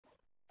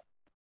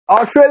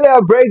Australia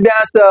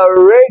breakdancer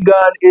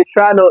Raygun is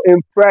trying to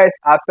impress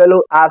her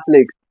fellow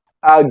athletes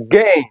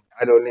again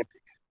at the Olympics.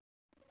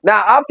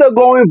 Now, after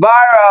going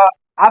viral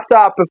after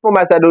her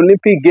performance at the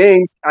Olympic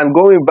Games and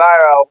going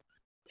viral,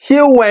 she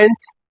went.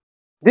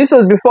 This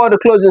was before the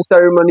closing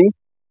ceremony,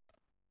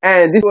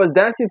 and this was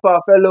dancing for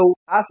her fellow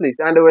athletes,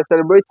 and they were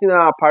celebrating her,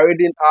 and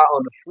parading her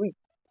on the street.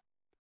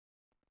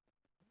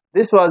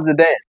 This was the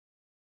dance.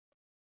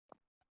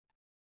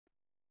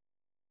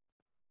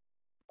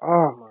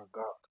 Oh my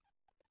God!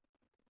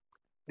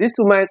 This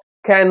woman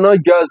cannot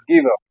just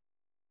give up.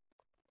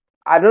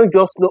 I don't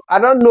just know. I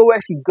don't know where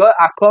she got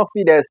her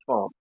confidence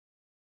from.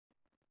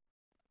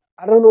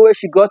 I don't know where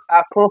she got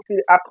her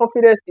confidence. Her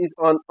confidence is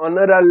on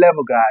another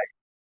level, guys.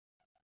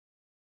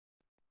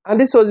 And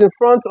this was in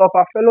front of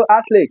her fellow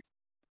athletes.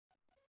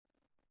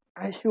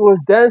 And she was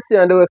dancing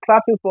and they were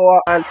clapping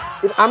for her. And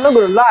I'm not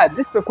going to lie,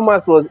 this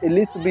performance was a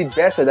little bit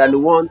better than the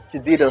one she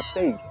did on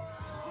stage.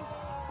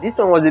 This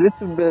one was a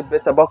little bit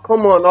better. But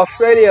come on,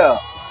 Australia.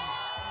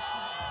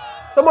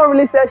 Someone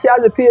really said she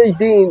has a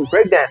PhD in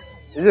breakdance.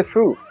 Is it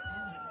true?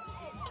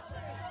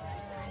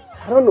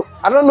 I don't know.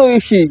 I don't know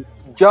if she's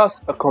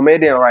just a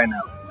comedian right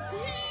now.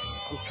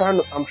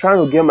 I'm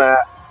trying to get my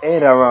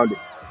head around it.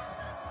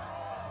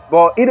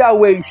 But either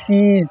way,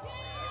 she's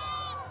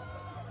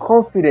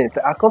confident.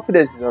 Her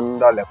confidence is on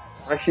another level.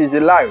 And she's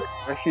hilarious.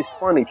 And she's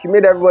funny. She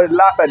made everybody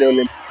laugh at the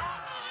Olympics.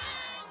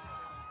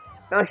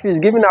 Now she's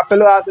giving her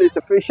fellow athletes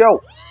a free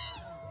show.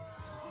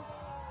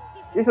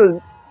 This was,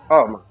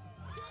 oh man.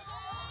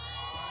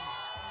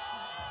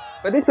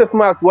 But this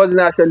performance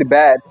wasn't actually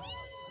bad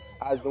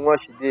as the one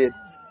she did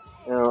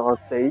on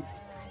stage.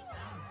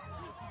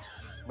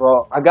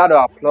 But I gotta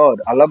applaud.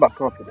 I love her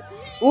confidence.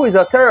 Who is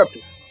her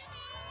therapist?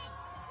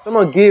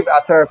 Someone give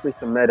her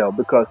therapist a medal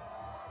because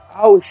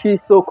how is she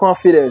so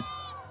confident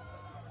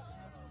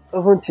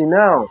even till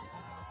now?